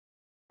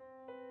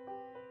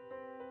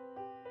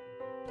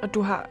Og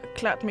du har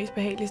klart mest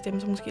behagelig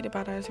stemme, så måske det er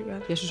bare dig, der skal gøre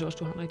det. Jeg synes også,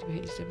 du har en rigtig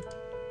behagelig stemme.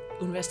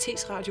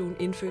 Universitetsradioen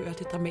indfører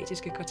det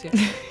dramatiske kvarter.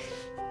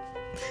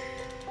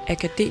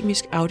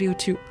 Akademisk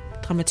auditiv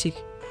dramatik.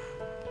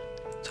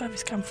 Jeg tror, vi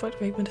skræmmer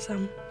folk væk med det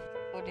samme.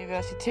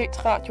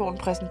 Universitetsradioen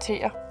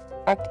præsenterer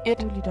Akt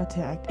 1. Du lytter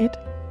til Akt 1.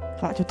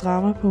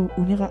 Radiodrama på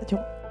Uniradio.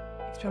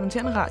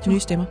 Eksperimenterende radio. Nye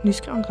stemmer.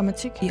 Nyskreven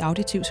dramatik. I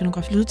auditiv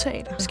scenografi.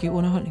 Lydteater. Skæv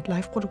underholdning.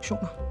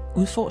 Live-produktioner.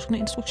 Udforskende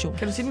instruktion.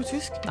 Kan du sige det på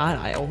tysk?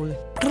 Nej, overhovedet.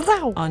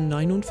 Brav! Og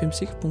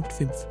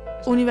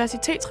 59.5.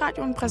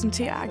 Universitetsradioen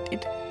præsenterer Akt 1.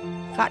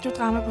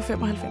 Radiodrama på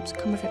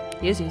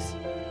 95,5. Yes.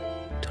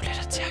 Du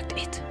lytter til Akt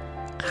 1.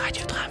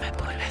 Radiodrama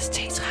på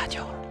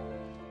Universitetsradioen.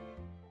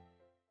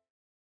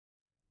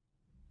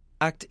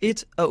 Akt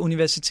 1 og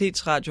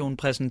Universitetsradioen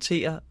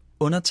præsenterer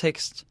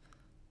Undertekst,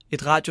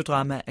 et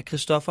radiodrama af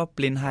Christoffer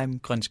Blindheim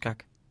Grønskag.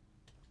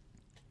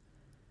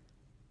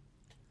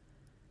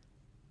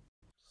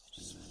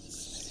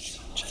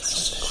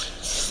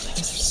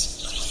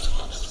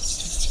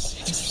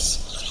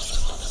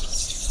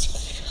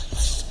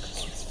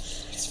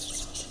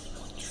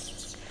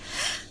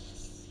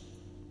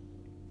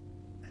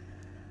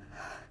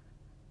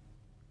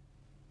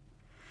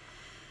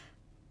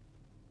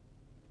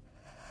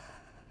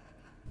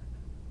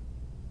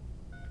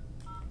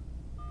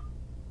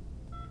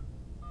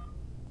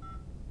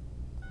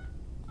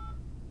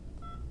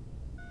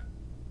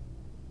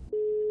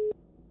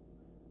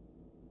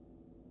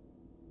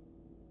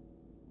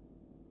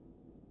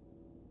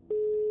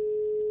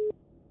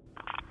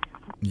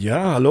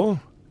 Ja, hallo?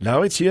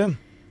 Laurits hier.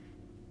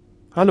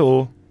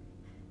 Hallo?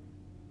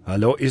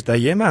 Hallo, ist da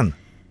jemand?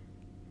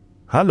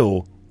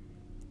 Hallo?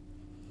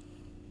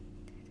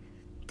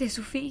 Det er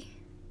Sofie.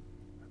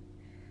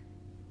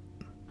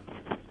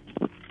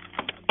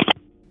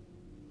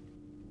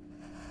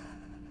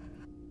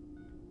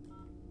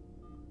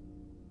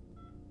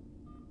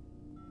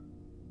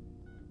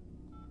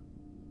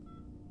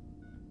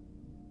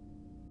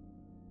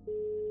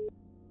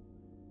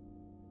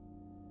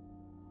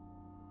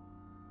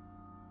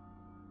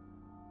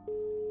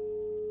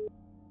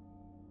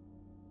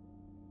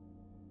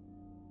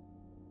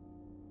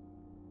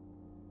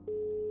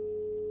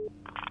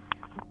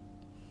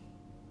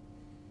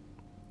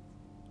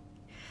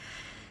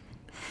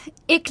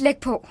 Ikke læg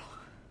på.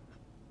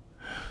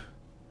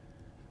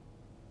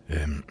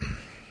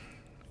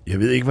 Jeg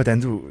ved ikke,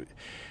 hvordan du...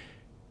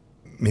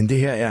 Men det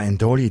her er en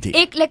dårlig idé.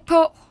 Ikke læg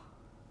på.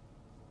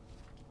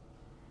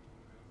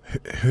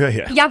 Hør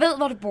her. Jeg ved,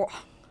 hvor du bor.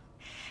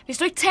 Hvis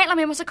du ikke taler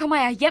med mig, så kommer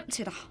jeg hjem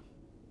til dig.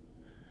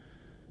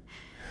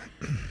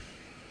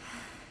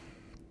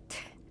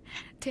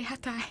 Det er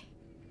dig.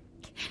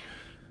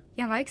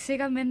 Jeg var ikke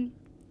sikker, men...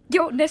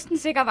 Jo, næsten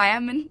sikker var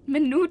jeg,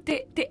 men nu,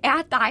 det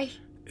er dig.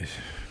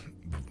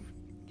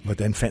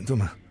 Hvordan fandt du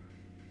mig?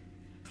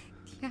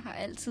 Jeg har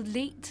altid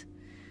ledt.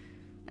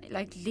 Eller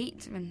ikke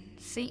ledt, men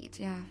set.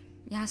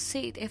 Jeg har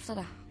set efter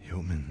dig.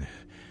 Jo, men...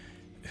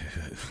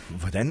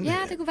 hvordan... Ja,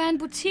 det kunne være en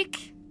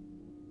butik.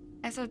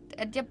 Altså,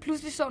 at jeg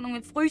pludselig så nogle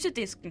i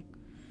frysedisken.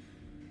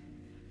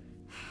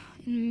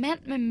 En mand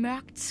med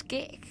mørkt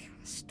skæg.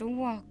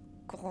 Store,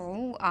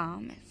 grove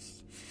arme.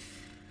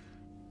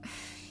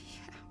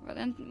 Ja,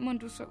 hvordan må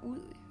du så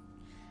ud?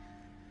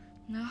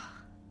 Nå,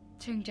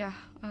 tænkte jeg,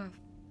 og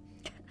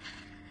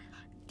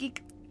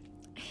gik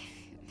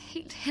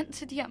helt hen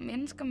til de her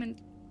mennesker, men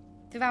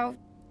det var jo,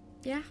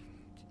 ja,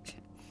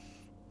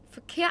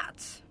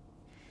 forkert.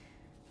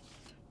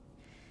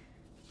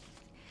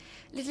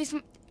 Lidt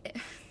ligesom,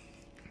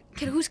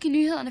 kan du huske i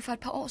nyhederne for et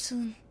par år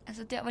siden?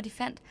 Altså der, hvor de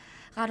fandt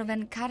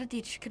Radovan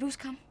Karadzic. Kan du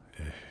huske ham?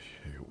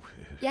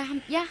 Jo.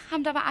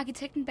 Ham, der var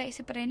arkitekten bag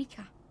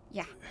Srebrenica.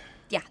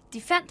 Ja,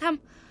 de fandt ham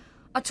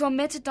og tog ham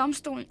med til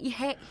domstolen i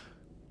Haag.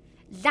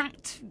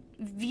 Langt,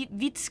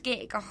 hvidt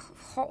skæg og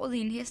håret i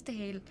en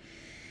hestehale.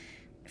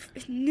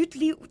 Et nyt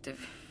liv.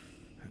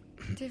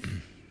 Det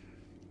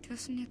var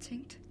sådan, jeg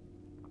tænkte.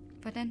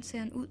 Hvordan ser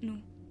han ud nu?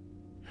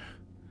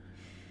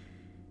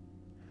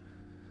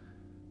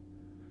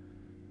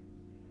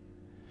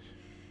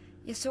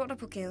 Jeg så dig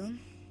på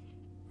gaden.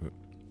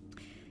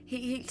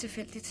 Helt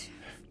tilfældigt.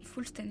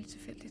 Fuldstændig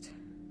tilfældigt.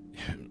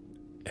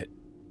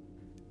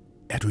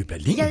 Er du i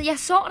Berlin? Jeg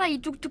så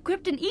dig. Du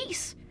købte en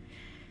is.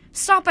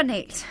 Så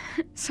banalt.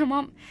 Som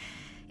om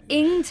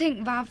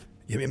ingenting var...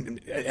 Jamen,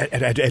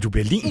 er du i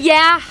Berlin?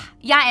 Ja,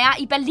 jeg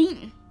er i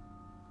Berlin.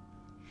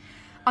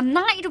 Og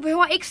nej, du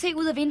behøver ikke se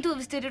ud af vinduet,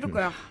 hvis det er det, du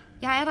gør.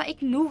 Jeg er der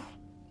ikke nu.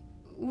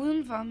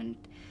 Udenfor,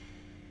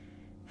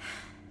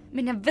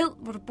 men jeg ved,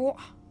 hvor du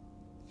bor.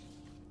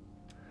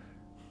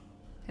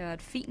 Det var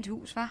et fint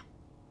hus, hva'?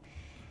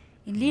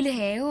 En lille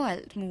have og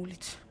alt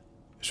muligt.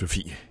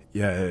 Sofie,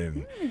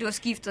 Du har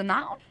skiftet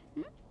navn.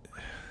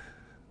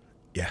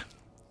 Ja.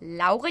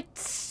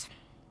 Laurits.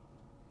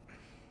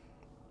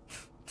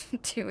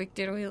 Det er jo ikke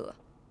det, du hedder.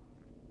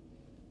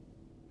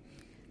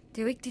 Det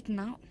er jo ikke dit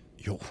navn.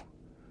 Jo.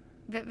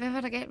 Hvad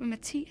var der galt med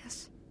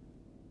Mathias?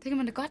 Det kan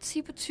man da godt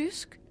sige på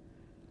tysk.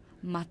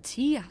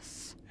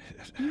 Mathias.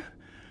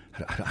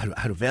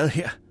 Har du været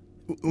her?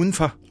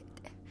 Udenfor?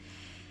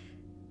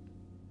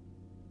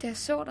 da jeg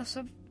så dig,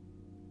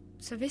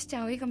 så vidste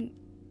jeg jo ikke, om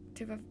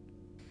det var...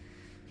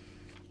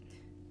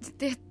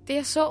 Det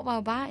jeg så, var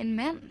jo bare en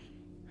mand.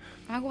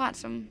 Akkurat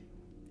som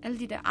alle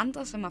de der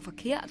andre, som var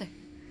forkerte.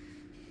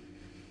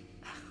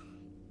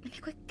 Men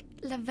jeg kunne ikke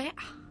lade være.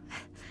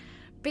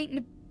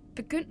 Benene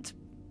begyndte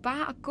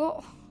bare at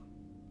gå.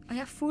 Og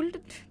jeg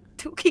fulgte.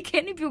 Du gik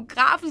hen i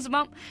biografen,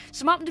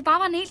 som om det bare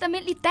var en helt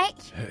almindelig dag.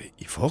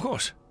 I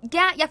forgårs?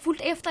 Ja, jeg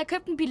fulgte efter. Jeg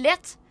købte en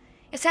billet.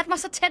 Jeg satte mig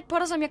så tæt på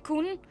dig, som jeg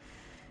kunne.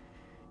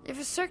 Jeg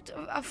forsøgte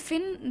at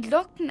finde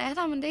lugten af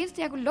dig, men det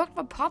eneste, jeg kunne lugte,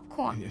 var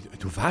popcorn.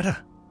 Du var der?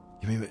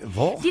 Jamen,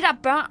 hvor? De der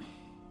børn.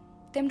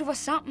 Dem, du var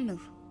sammen med.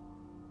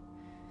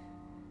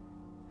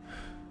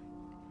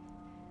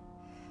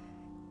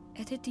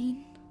 Er det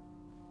dine?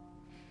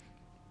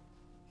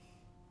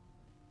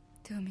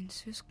 Det var mine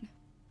søskende.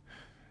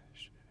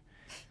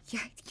 Jeg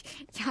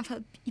har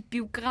været i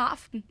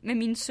biografen med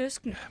mine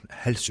søskende.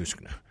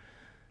 Halvsøskende.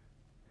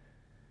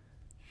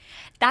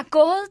 Der er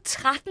gået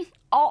 13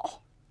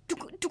 år. Du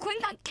kunne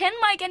ikke engang kende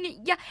mig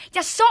igen.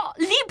 Jeg så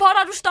lige på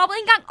dig, og du stoppede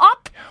ikke engang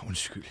op. Ja,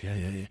 undskyld.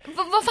 Ja.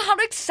 Hvorfor har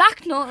du ikke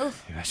sagt noget?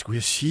 Hvad skulle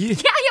jeg sige?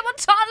 Ja, jeg var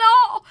 12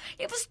 år.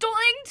 Jeg forstod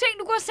ingenting.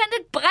 Du kunne have sendt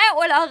et brev,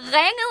 eller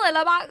ringet,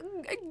 eller bare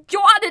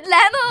gjort et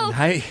eller andet.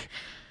 Nej.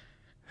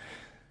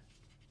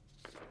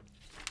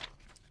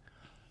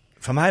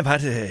 For mig var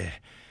det...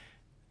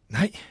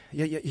 Nej,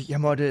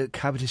 jeg måtte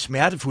kappe det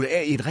smertefulde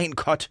af i et rent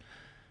kot.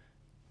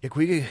 Jeg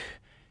kunne ikke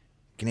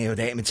gnave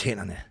det af med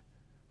tænderne.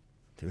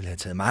 Det ville have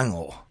taget mange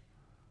år.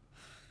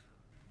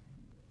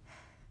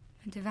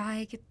 Men det var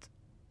ikke et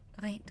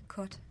rent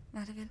kot,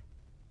 var det vel?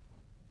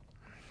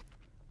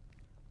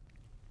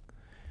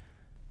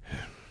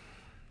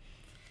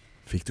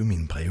 Fik du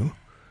mine breve?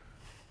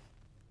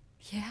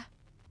 Ja.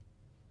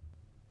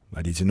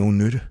 Var de til nogen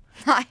nytte?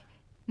 Nej,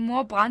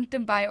 mor brændte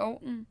dem bare i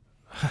ovnen.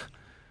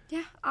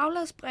 Ja,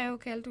 afladsbreve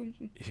kaldte hun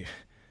dem. Ja.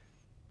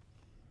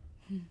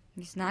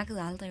 Vi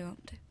snakkede aldrig om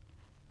det.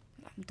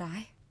 Eller om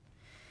dig.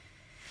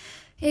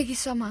 Ikke i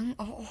så mange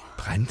år.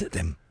 Brændte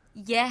dem?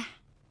 Ja.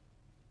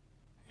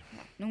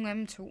 Nogle af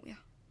dem tog jeg.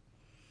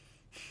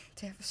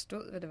 Da jeg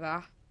forstod, hvad det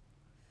var.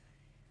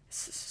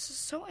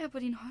 Så jeg på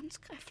din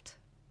håndskrift.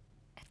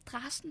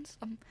 Adressen,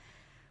 som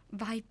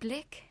var i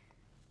blæk.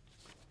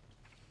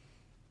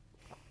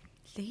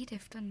 Ledte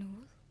efter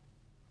noget.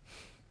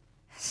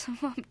 Som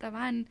om der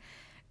var en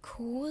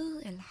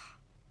kode eller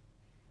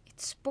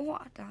et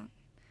spor, der...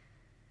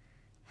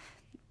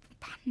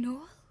 Bare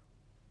noget.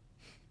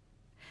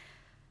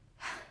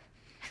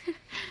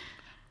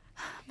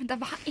 Men der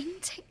var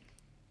ingenting.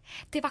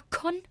 Det var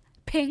kun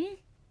penge.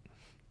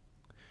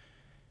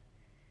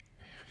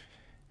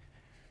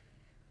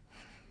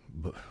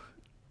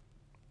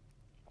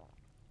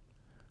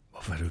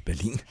 Hvorfor er du i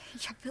Berlin?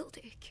 Jeg ved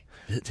det ikke.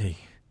 Ved det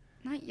ikke.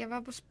 Nej, jeg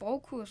var på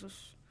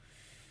sprogkursus.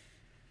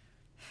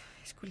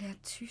 Jeg skulle lære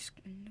tysk,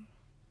 men nu...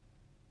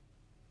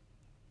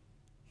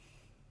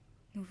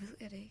 Nu ved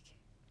jeg det ikke.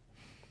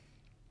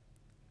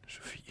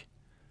 Sofie.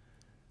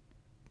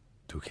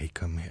 Du kan ikke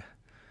komme her.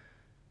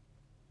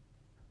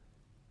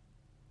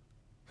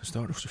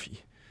 Forstår du, Sofie?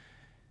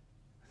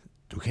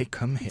 Du kan ikke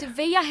komme her. Det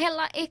vil jeg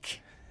heller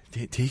ikke.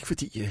 Det er ikke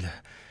fordi, eller...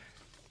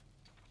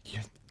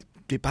 Ja,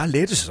 det er bare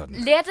lettest sådan.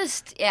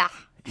 Lettest, ja.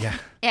 Ja.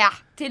 Ja,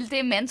 det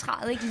er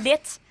mantraet, ikke?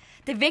 Let.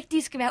 Det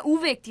vigtige skal være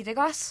uvigtigt,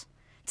 ikke også?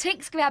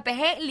 Ting skal være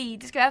behagelige,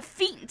 det skal være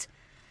fint.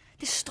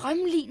 Det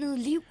strømlignede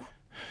liv.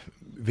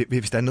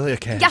 Hvis der er noget, jeg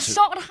kan... Jeg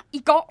så dig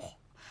i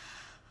går.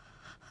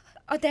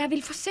 Og da jeg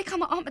ville forsikre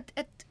mig om,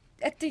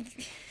 at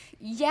det...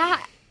 Ja,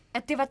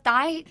 at det var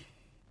dig...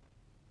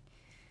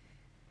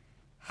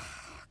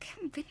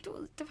 Gennem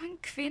vinduet, der var en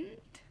kvinde.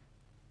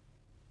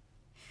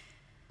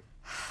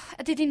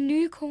 Er det din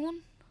nye kone?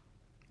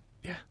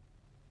 Ja.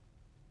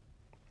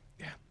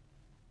 Ja.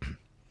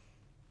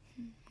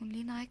 Hun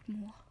ligner ikke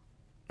mor.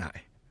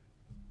 Nej.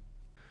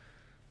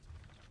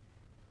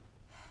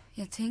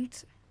 Jeg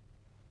tænkte,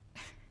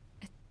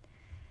 at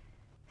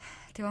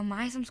det var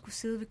mig, som skulle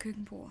sidde ved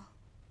køkkenbordet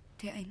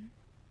derinde.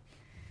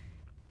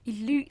 I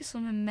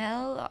lyset med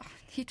mad og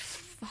et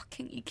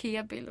fucking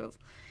IKEA-billede.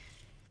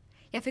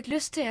 Jeg fik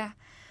lyst til at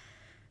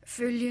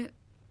følge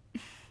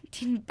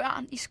dine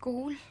børn i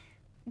skole.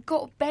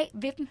 Gå bag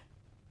ved dem.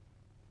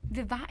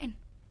 Ved vejen.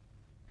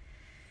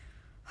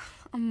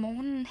 Om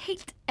morgenen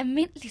helt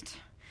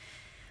almindeligt.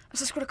 Og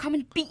så skulle der komme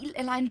en bil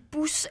eller en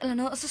bus eller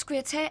noget, og så skulle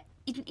jeg tage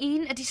i den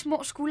ene af de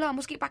små skuldre og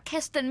måske bare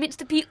kaste den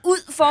mindste bil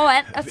ud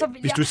foran. Og så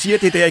Hvis du siger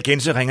det der igen,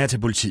 så ringer jeg til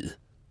politiet.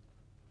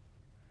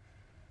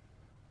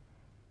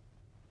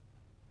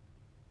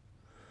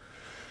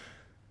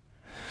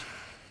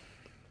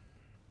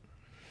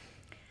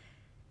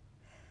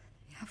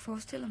 Jeg har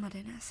forestillet mig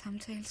den her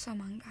samtale så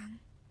mange gange.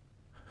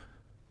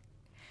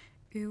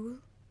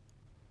 Øvet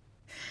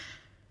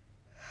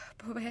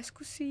på, hvad jeg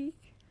skulle sige.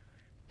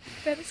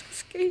 Hvad der skulle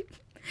ske.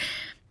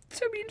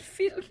 Som i en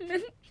film,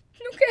 men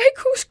nu kan jeg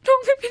ikke huske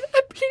nogen af mine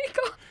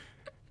replikker.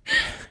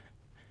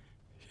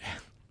 Ja,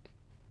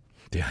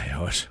 det har jeg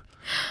også.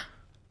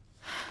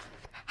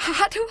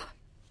 Har du?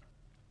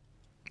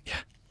 Ja.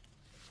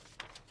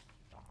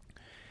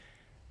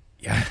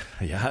 Ja.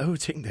 Jeg har jo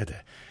tænkt,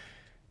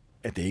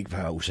 at det ikke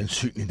var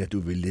usandsynligt, at du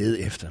ville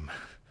lede efter mig.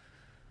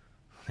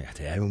 Ja,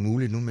 det er jo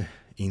muligt nu med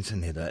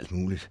internet og alt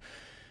muligt.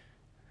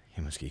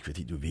 Ja, måske ikke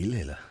fordi du ville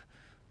eller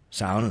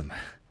savnede mig.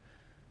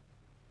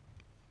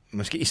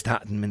 Måske i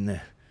starten, men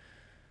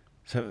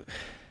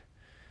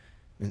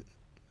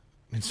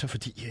så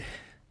fordi,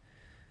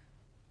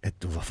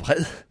 at du var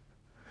vred.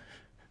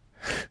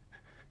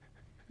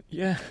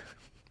 Ja.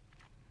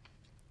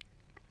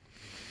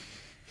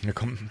 Jeg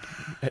kom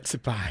altid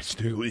bare et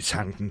stykke ud i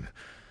tanken,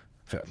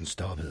 før den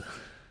stoppede.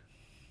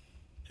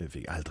 Jeg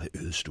fik aldrig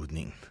øget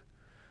slutningen.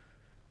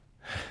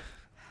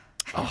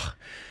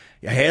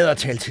 Jeg hader at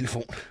tale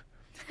telefon.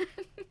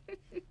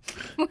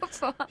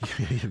 Hvorfor?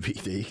 Jeg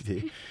ved det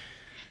ikke.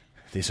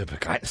 Det er så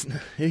begrænsende,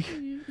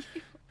 ikke?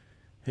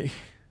 Ikke?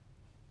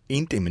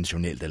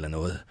 Endimensionelt eller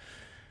noget.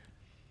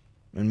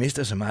 Man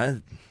mister så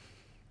meget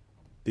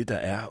det, der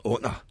er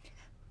under.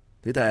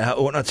 Det, der er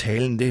under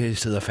talen, det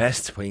sidder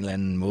fast på en eller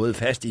anden måde.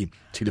 Fast i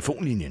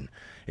telefonlinjen.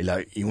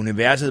 Eller i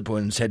universet på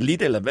en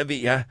satellit, eller hvad ved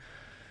jeg.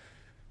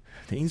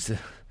 Det eneste,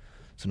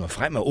 som når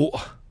frem af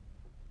ord,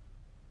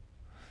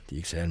 de er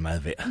ikke særlig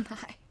meget værd.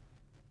 Nej.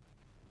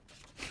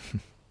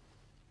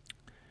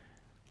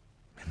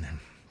 Men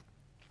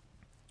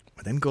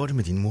hvordan går det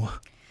med din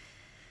mor?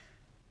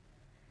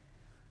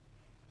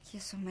 Ja,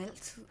 som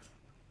altid.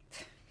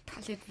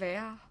 Bare lidt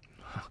værre.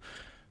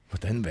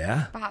 Hvordan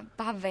værre?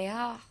 Bare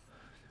værre.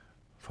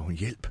 Får hun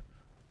hjælp?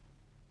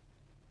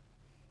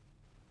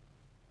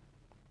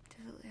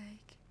 Det ved jeg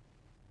ikke.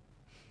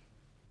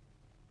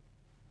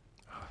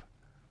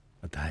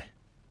 Og dig?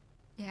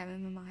 Ja, hvad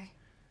med mig?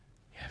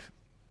 Ja,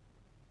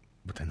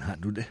 hvordan har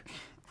du det?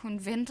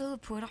 Hun ventede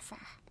på dig,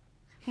 far.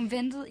 Hun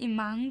ventede i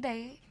mange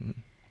dage.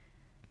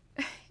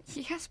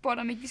 Jeg spurgte,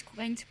 om ikke vi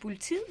skulle ringe til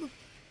politiet.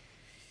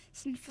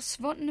 Sådan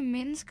forsvundne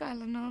mennesker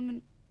eller noget,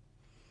 men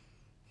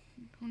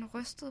hun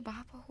rystede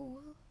bare på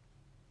hovedet.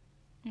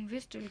 Hun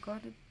vidste jo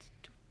godt, at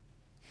du...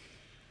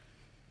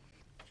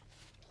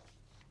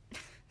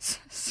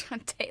 Så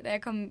en dag, da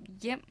jeg kom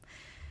hjem,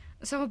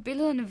 og så var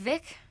billederne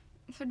væk.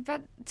 Så de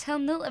bare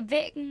taget ned af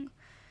væggen.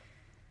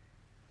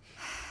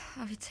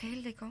 Og vi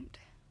talte ikke om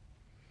det.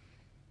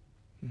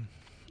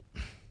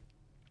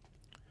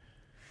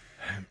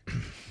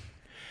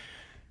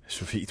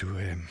 Sofie, du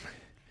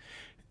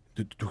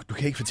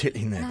kan ikke fortælle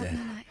hende, at...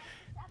 Nej.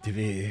 Det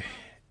vil...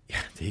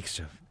 Ja, det er ikke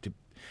så... Det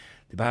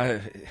er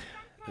bare...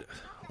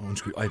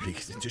 Undskyld, øjeblik.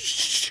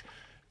 Shh.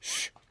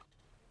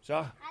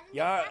 Så,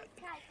 ja...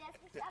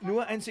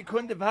 Nur ein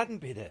Sekunde warten,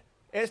 bitte.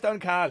 Esther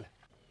und Karl,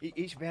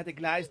 ich werde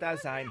gleich da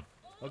sein.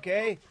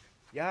 Okay?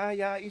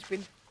 Ja, ich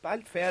bin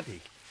bald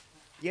fertig.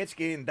 Jetzt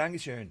gehen,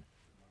 dankeschön.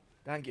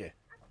 Danke.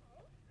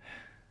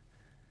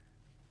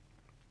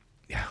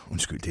 Ja,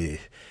 undskyld,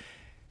 det...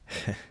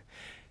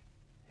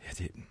 Ja,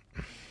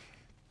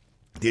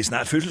 det er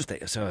snart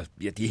fødselsdag, så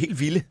ja, de er helt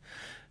vilde.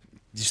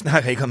 De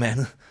snakker ikke om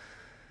andet.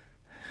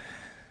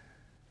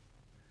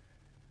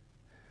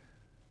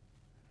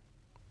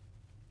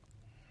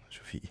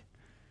 Sofie.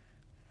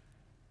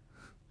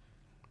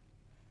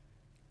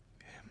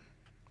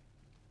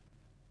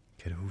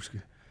 Kan du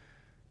huske,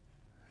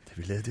 da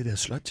vi lavede det der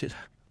slot til dig?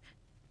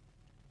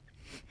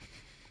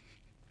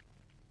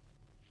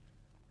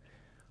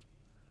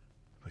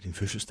 På din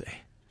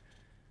fødselsdag.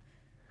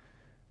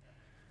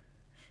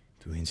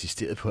 Du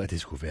insisterede på, at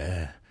det skulle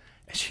være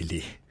af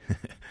gelé.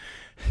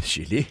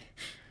 Gelé?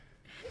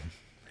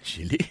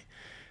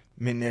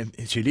 Men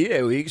gelé er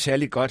jo ikke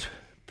særlig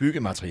godt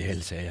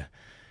byggemateriale, sagde jeg.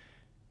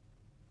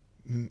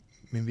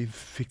 Men vi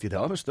fik det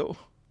derop at stå.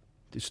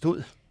 Det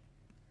stod.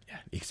 Ja,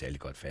 ikke særlig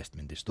godt fast,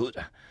 men det stod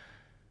der.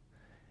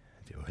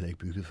 Det var heller ikke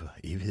bygget for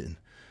evigheden.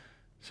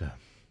 Så...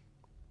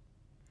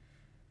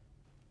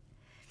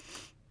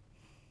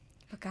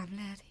 Hvor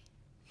gamle er de?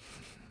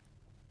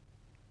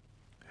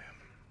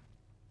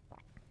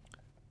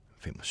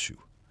 5 og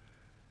 7.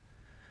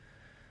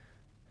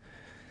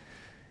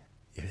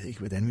 Jeg ved ikke,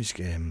 hvordan vi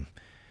skal...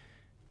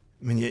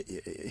 Men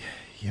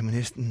jeg må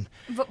næsten...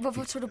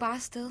 Hvorfor tog du bare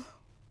afsted?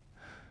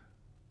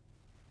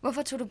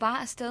 Hvorfor tog du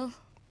bare afsted?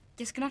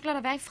 Jeg skal nok lade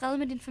dig være i fred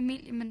med din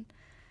familie,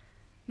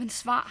 men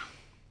svar.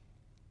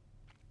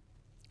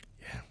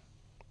 Ja.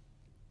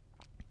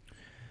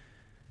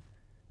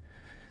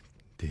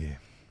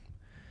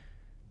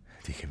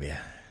 Det kan være...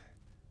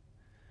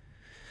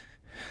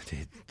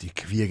 Det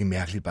kan virke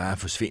mærkeligt bare at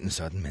forsvinde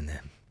sådan, men...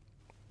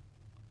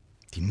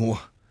 din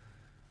mor...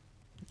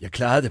 Jeg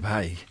klarede det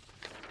bare ikke.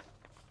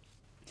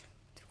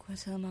 Du kunne have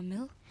taget mig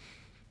med.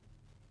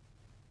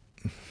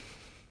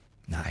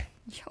 Nej.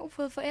 Jeg har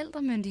fået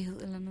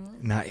forældremyndighed eller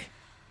noget. Nej.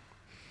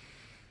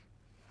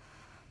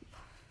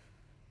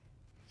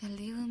 Jeg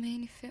levede med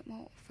hende i 5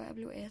 år, før jeg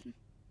blev 18.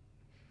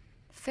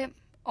 5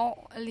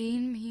 år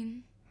alene med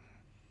hende.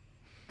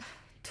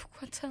 Du kunne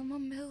have taget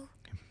mig med.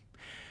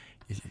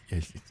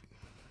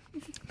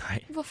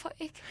 Nej. Hvorfor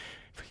ikke?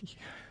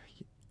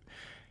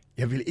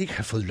 Jeg ville ikke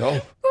have fået lov.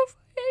 Hvorfor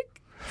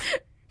ikke?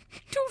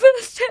 Du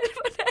ved selv,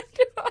 hvordan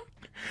det var.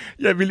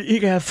 Jeg ville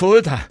ikke have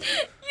fået dig.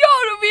 Jo,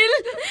 du ville.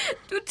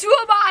 Du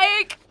turde bare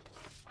ikke.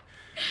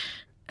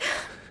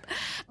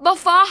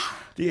 Hvorfor?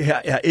 Det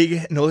her er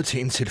ikke noget til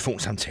en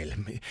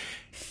telefonsamtale.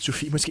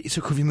 Sofie, måske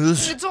så kunne vi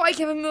mødes. Jeg tror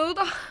ikke, jeg vil møde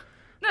dig.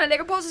 Når jeg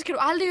lægger på, så skal du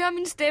aldrig høre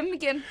min stemme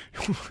igen.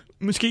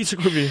 Måske så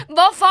kunne vi...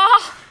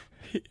 Hvorfor?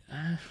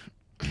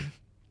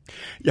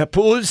 Jeg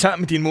boede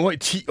sammen med din mor i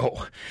 10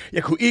 år.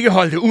 Jeg kunne ikke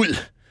holde det ud.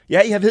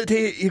 Ja, jeg ved,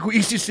 det er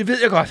egoistisk, det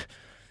ved jeg godt.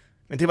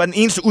 Men det var den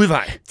eneste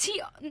udvej. 10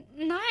 år?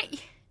 Nej,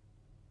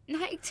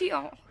 ikke 10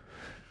 år.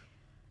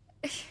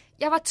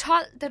 Jeg var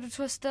 12, da du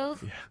tog afsted.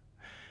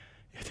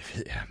 Ja, det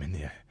ved jeg,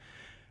 men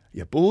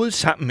jeg boede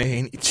sammen med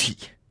hende i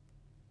 10.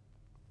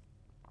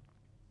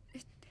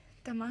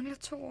 Der mangler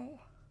 2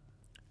 år.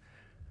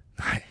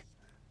 Nej.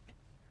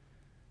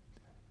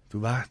 Du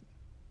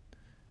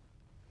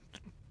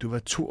var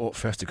 2 år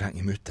første gang,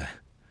 jeg mødte dig.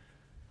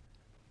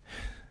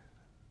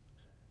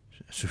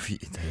 Sofie,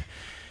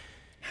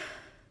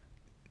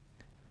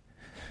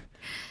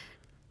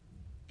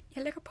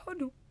 Jeg lægger på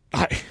nu.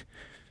 Nej.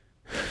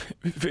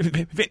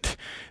 Vent.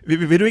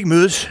 Vil du ikke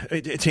mødes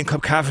til en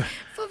kop kaffe?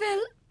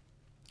 Farvel.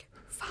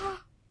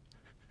 Far.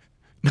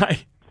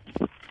 Nej.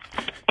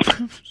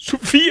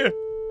 Sofie.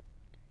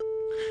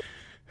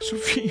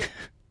 Sofie.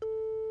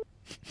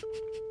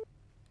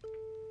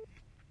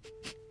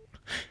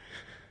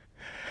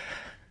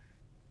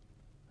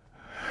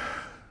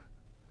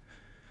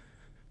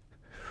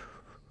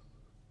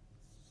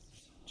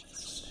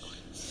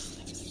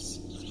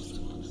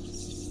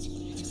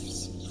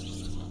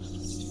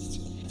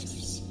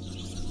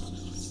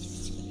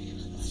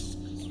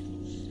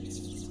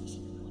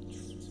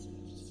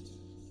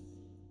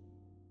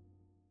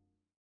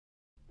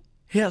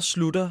 Her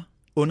slutter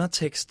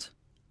Undertekst,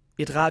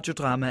 et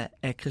radiodrama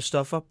af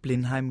Christoffer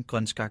Blindheim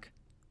Grønskag,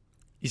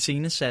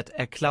 iscenesat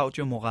af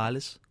Claudio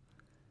Morales.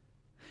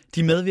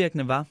 De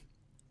medvirkende var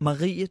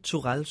Marie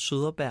Turell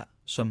Søderberg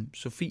som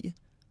Sofie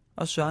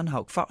og Søren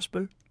Haug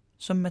Fausbøl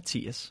som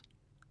Mathias.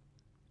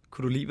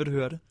 Kunne du lide, hvad du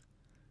hørte?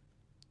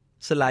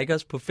 Så like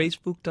os på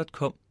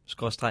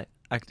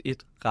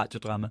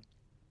facebook.com/akt1radiodrama.